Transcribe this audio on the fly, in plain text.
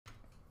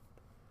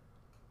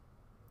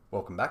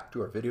Welcome back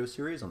to our video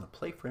series on the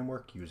Play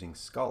framework using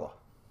Scala.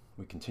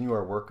 We continue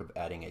our work of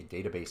adding a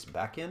database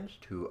backend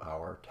to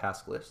our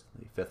task list,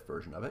 the fifth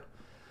version of it.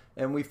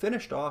 And we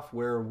finished off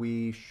where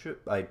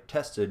I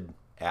tested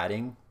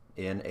adding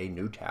in a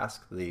new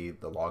task. The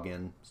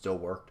login still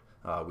worked.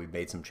 We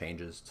made some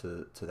changes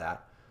to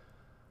that.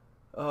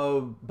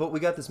 But we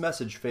got this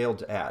message failed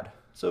to add.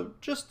 So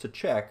just to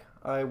check,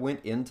 I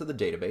went into the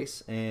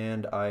database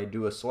and I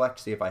do a select,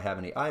 see if I have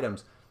any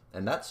items,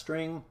 and that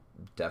string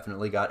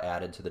definitely got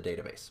added to the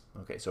database.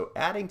 Okay, so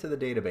adding to the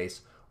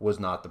database was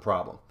not the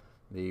problem.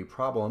 The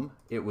problem,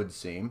 it would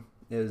seem,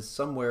 is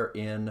somewhere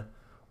in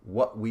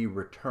what we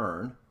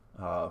return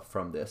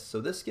from this.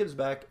 So this gives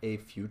back a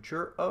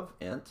future of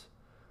int,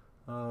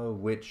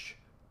 which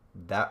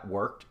that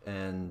worked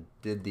and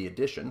did the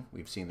addition.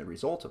 We've seen the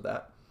result of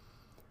that.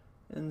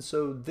 And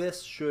so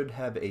this should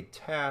have a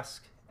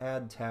task,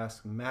 add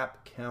task,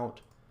 map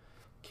count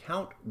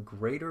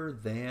greater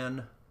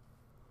than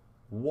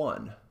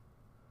 1.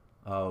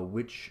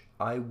 Which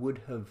I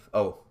would have,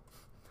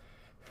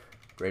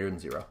 greater than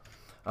 0.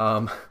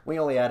 We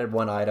only added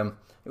one item.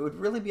 It would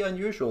really be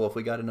unusual if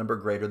we got a number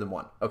greater than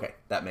 1. Okay,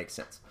 that makes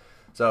sense.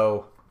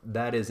 So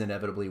that is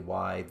inevitably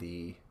why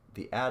the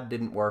add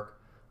didn't work.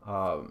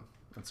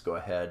 Let's go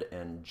ahead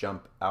and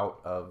jump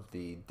out of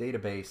the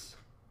database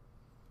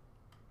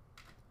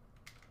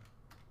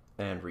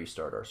and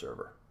restart our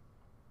server.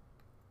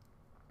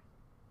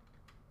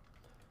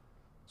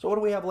 So what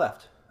do we have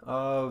left?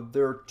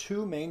 There are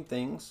two main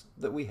things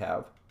that we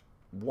have.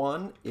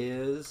 One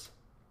is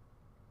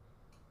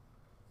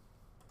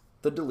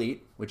the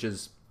delete, which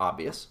is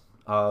obvious.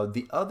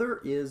 The other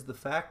is the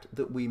fact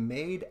that we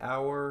made it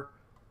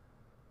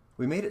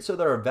so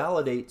that our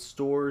validate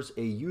stores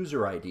a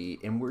user ID,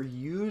 and we're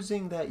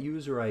using that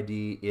user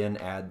ID in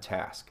add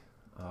task.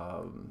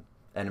 And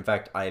in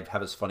fact, I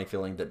have this funny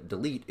feeling that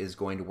delete is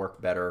going to work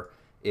better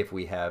if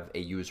we have a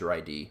user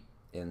ID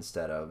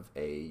instead of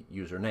a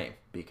username,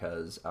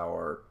 because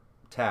our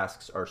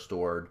tasks are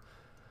stored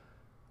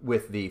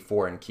with the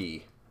foreign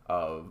key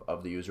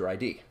of the user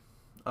ID.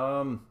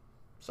 So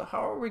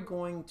how are we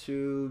going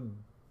to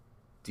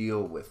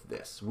deal with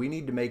this? We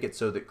need to make it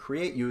so that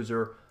create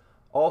user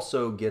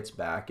also gets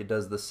back. It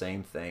does the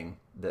same thing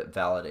that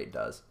validate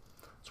does.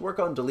 Let's work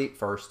on delete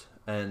first,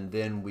 and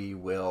then we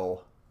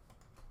will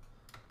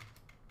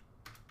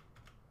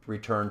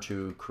return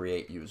to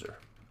create user.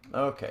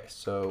 Okay,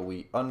 so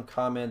we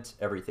uncomment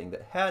everything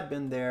that had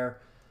been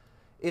there.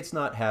 It's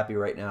not happy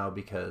right now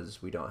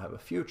because we don't have a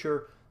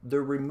future.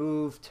 The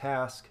remove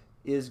task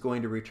is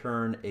going to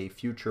return a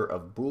future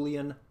of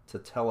Boolean to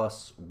tell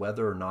us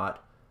whether or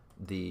not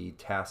the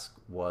task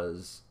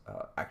was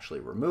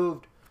actually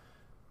removed.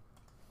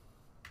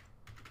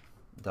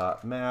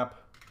 .map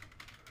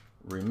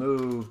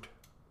removed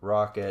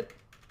rocket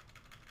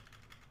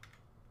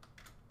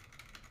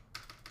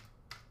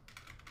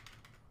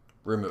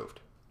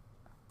removed.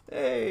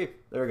 Hey,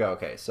 there we go.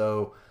 Okay,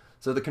 so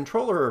the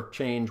controller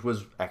change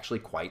was actually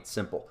quite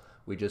simple.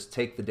 We just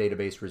take the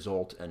database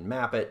result and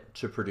map it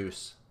to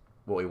produce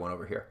what we want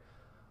over here.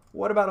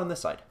 What about on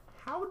this side?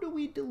 How do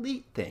we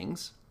delete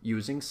things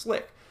using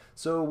Slick?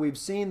 So we've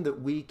seen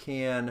that we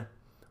can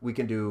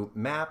do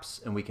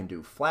maps and we can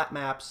do flat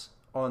maps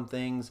on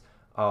things.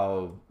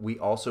 We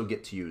also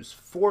get to use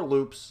for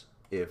loops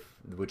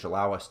which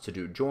allow us to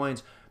do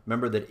joins.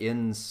 Remember that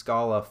in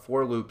Scala,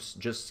 for loops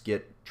just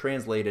get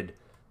translated.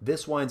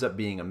 This winds up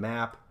being a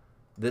map.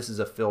 This is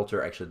a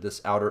filter. Actually,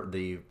 this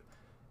the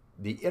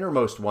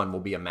innermost one will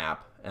be a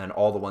map, and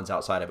all the ones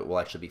outside of it will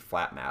actually be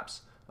flat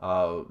maps.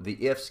 The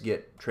ifs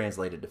get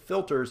translated to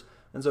filters,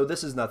 and so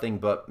this is nothing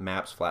but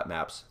maps, flat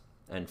maps,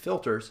 and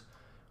filters.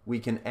 We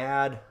can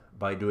add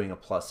by doing a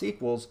plus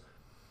equals.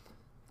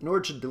 In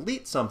order to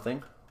delete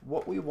something,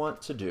 what we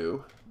want to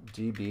do,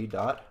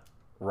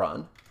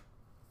 db.run,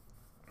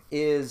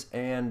 is,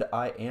 and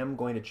I am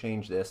going to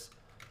change this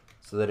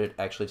so that it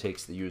actually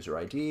takes the user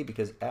ID,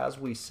 because as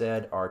we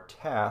said, our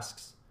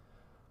tasks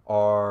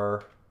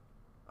are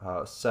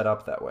set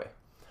up that way.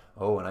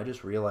 Oh, and I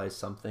just realized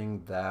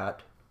something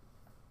that,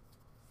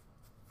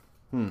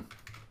 to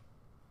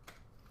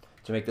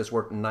make this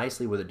work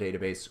nicely with a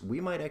database,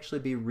 we might actually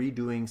be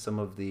redoing some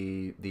of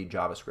the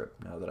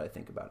JavaScript now that I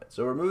think about it.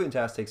 So removing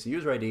task takes the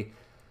user ID,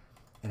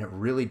 and it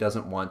really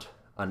doesn't want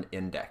an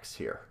index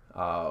here.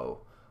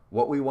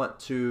 What we want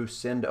to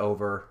send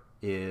over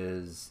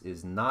is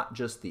not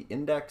just the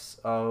index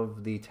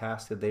of the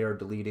task that they are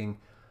deleting,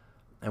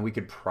 and we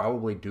could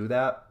probably do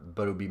that,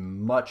 but it would be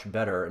much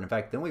better. And in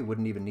fact, then we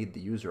wouldn't even need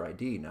the user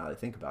ID now that I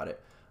think about it.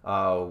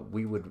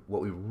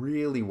 What we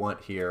really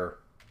want here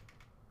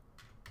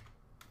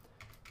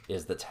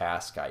is the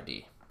task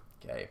ID.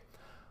 Okay,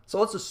 so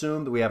let's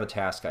assume that we have a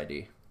task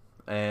ID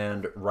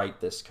and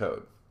write this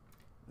code.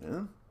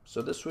 Yeah.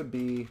 So this would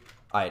be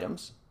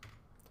items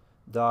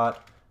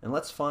dot, and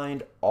let's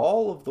find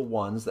all of the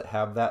ones that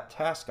have that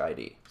task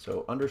ID.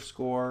 So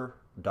underscore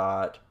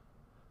dot,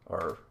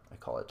 or I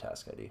call it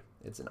task ID.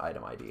 It's an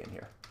item ID in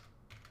here.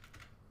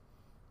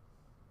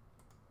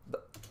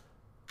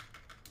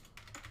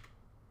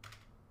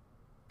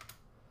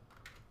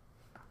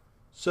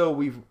 So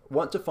we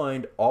want to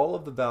find all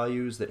of the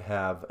values that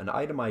have an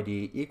item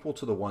ID equal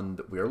to the one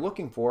that we are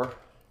looking for.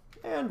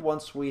 And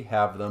once we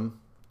have them,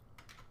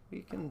 we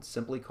can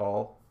simply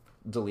call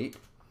delete.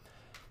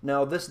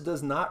 Now this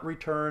does not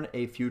return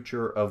a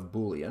future of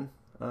Boolean.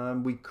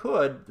 We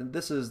could,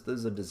 this is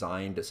a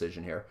design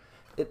decision here.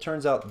 It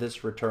turns out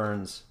this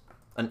returns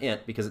an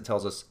int because it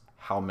tells us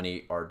how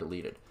many are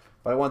deleted.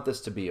 If I want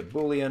this to be a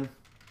Boolean,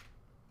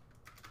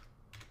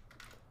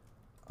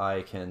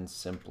 I can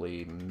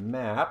simply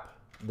map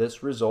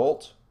this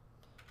result,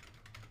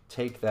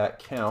 take that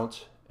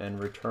count, and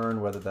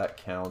return whether that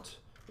count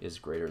is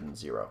greater than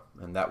 0.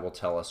 And that will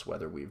tell us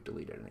whether we've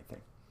deleted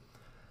anything.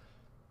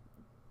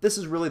 This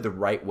is really the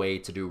right way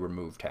to do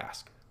remove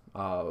task.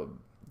 So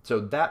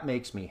that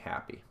makes me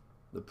happy.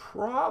 The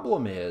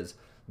problem is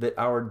that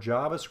our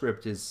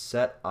JavaScript is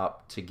set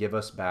up to give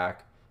us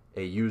back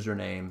a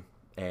username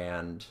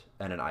and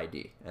an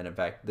ID. And in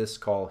fact, this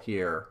call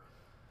here,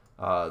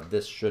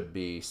 this should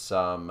be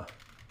some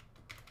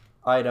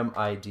item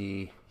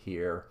ID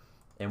here.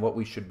 And what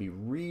we should be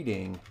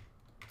reading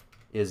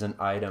is an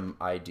item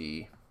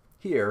ID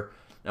here.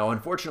 Now,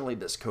 unfortunately,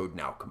 this code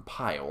now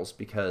compiles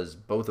because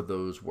both of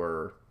those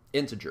were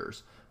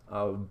integers.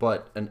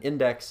 But an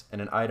index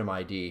and an item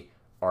ID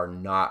are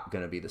not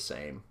going to be the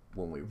same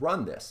when we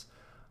run this.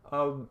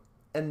 And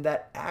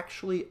that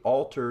actually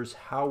alters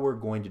how we're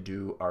going to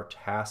do our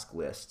task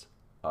list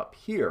up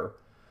here,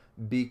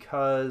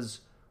 because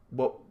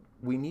what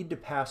we need to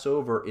pass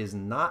over is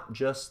not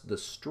just the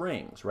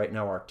strings. Right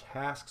now our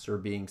tasks are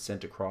being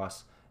sent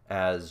across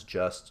as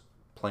just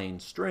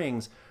plain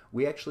strings.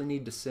 We actually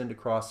need to send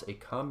across a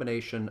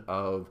combination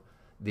of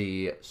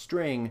the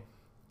string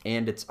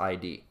and its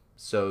ID,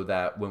 so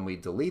that when we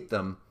delete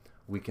them,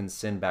 we can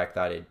send back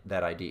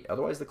that ID.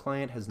 Otherwise, the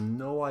client has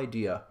no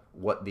idea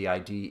what the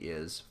ID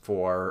is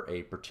for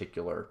a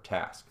particular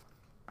task.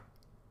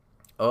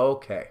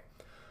 Okay.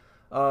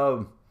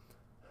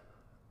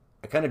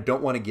 I kind of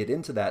don't want to get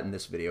into that in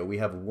this video. We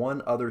have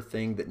one other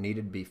thing that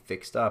needed to be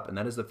fixed up, and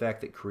that is the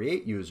fact that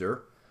create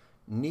user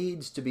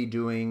needs to be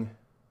doing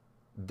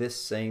this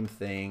same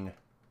thing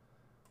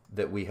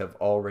that we have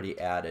already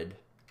added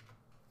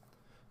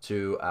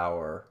to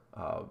our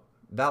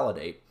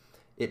validate.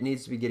 It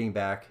needs to be getting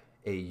back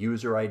a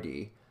user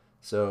ID.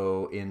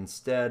 So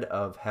instead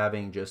of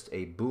having just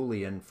a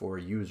Boolean for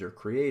user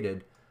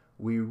created,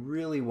 we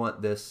really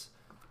want this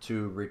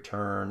to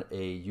return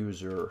a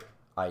user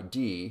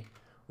ID,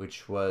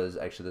 which was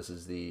actually, this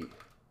is the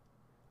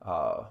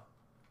now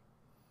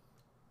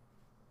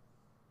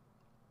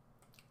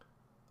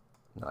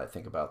I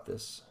think about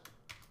this,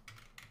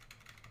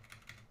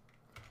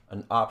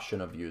 an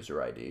option of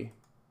user ID,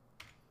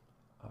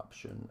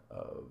 option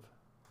of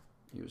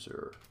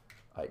user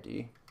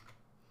ID.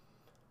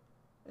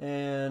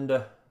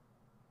 And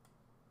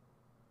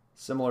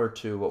similar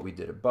to what we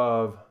did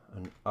above,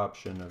 an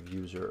option of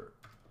user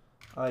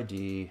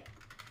ID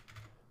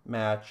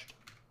matched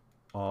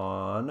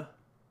on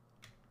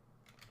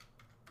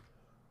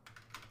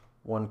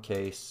one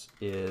case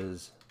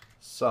is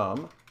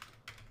sum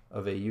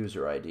of a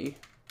user ID,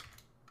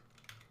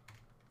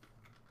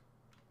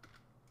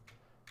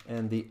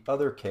 and the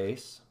other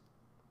case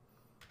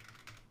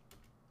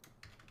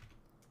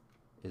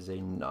is a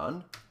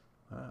none.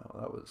 Wow,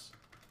 that was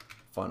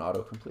fun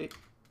autocomplete.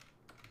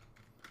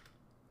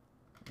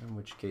 In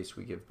which case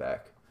we give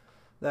back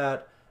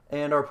that.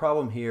 And our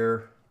problem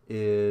here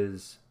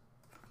is,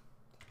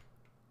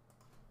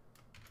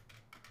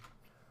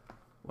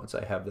 once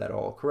I have that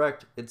all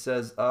correct, it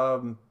says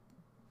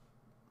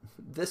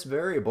this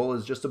variable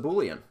is just a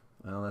Boolean.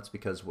 Well, that's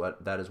because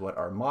that is what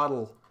our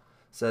model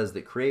says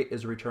that create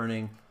is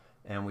returning,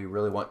 and we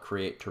really want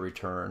create to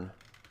return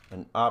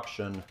an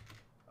option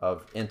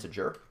of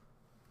integer.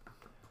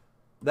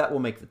 That will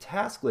make the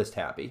task list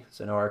happy,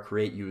 so now our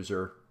create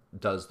user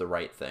does the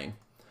right thing,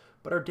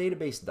 but our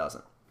database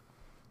doesn't.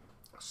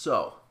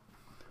 So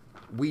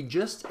we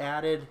just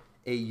added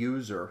a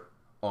user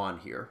on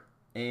here,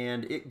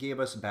 and it gave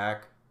us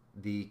back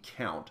the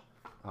count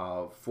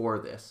for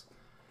this.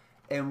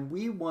 And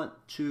we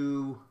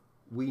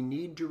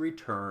need to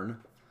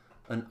return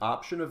an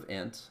option of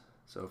int.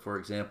 So for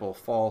example,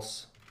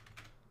 false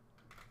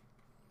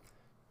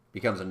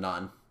becomes a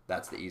none.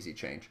 That's the easy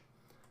change.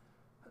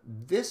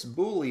 This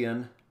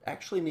Boolean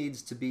actually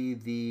needs to be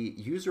the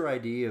user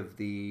ID of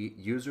the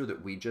user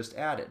that we just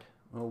added.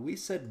 Well, we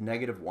said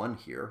 -1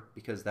 here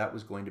because that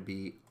was going to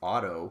be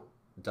auto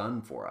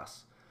done for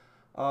us.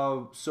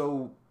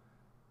 So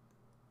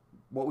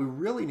what we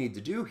really need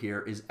to do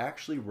here is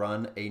actually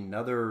run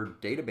another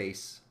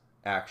database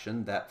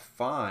action that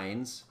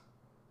finds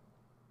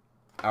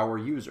our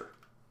user.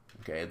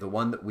 Okay, the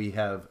one that we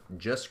have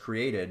just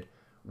created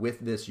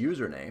with this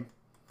username,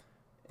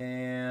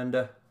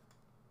 and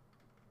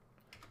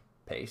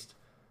paste.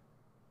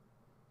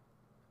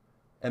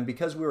 And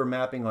because we were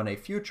mapping on a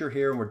future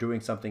here and we're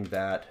doing something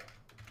that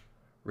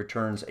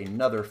returns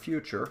another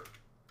future,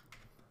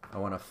 I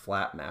want a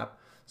flat map.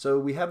 So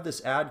we have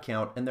this add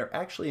count, and there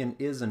actually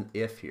is an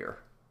if here.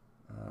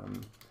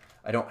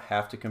 I don't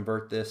have to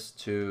convert this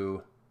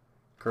to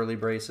curly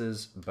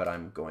braces, but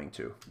I'm going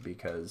to,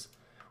 because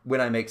when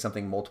I make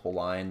something multiple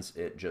lines,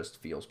 it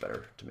just feels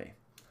better to me.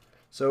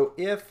 So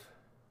if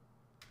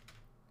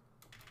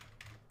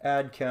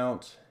add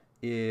count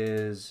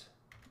is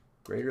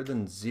greater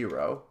than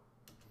 0,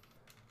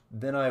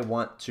 then I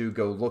want to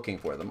go looking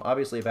for them.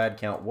 Obviously, if add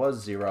count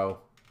was 0,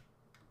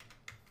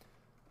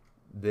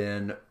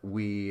 then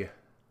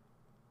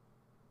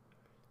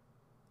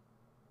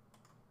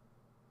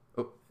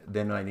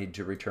then I need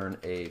to return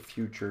a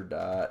future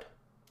dot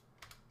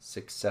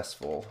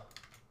successful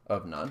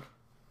of none.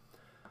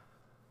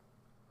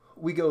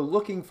 We go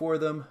looking for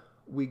them,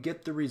 we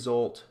get the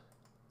result,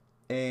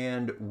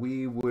 and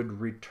we would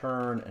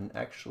return, and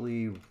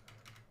actually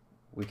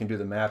we can do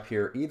the map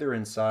here either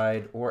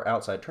inside or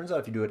outside. Turns out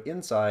if you do it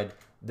inside,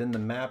 then the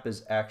map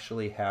is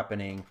actually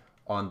happening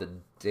on the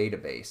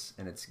database,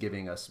 and it's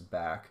giving us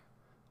back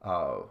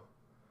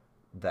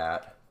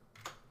that.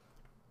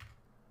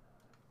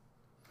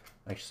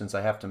 Actually, since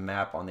I have to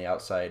map on the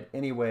outside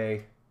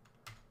anyway,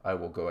 I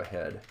will go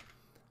ahead,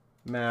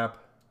 map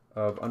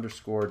of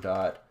underscore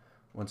dot.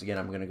 Once again,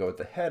 I'm going to go with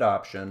the head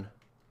option,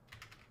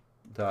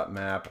 dot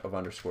map of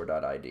underscore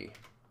dot ID.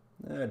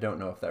 I don't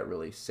know if that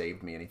really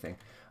saved me anything.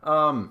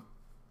 That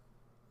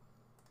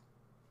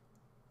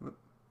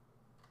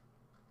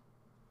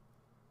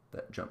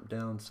jumped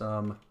down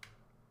some.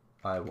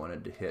 I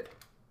wanted to hit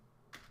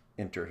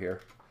enter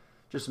here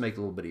just to make it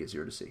a little bit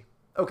easier to see.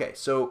 Okay,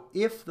 so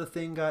if the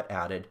thing got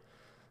added,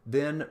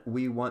 then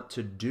we want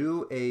to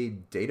do a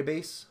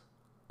database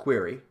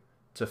query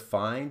to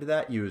find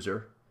that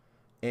user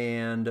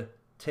and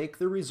take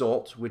the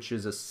result, which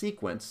is a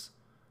sequence,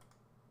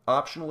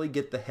 optionally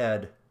get the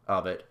head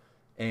of it,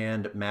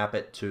 and map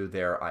it to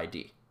their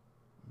ID.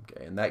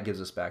 Okay, and that gives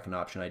us back an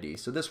option ID.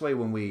 So this way,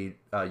 when we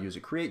use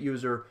a create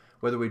user,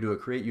 whether we do a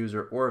create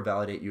user or a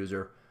validate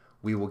user,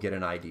 we will get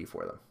an ID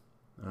for them.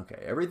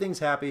 Okay, everything's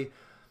happy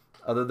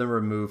other than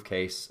remove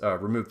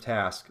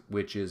task,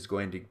 which is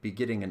going to be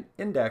getting an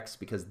index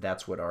because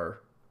that's what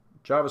our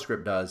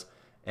JavaScript does,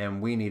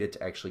 and we need it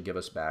to actually give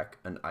us back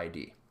an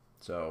ID.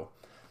 So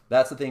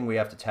that's the thing we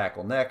have to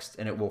tackle next,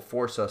 and it will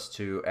force us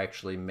to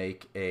actually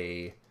make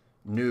a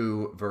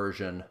new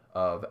version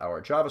of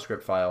our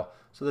JavaScript file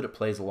so that it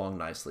plays along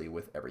nicely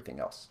with everything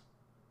else.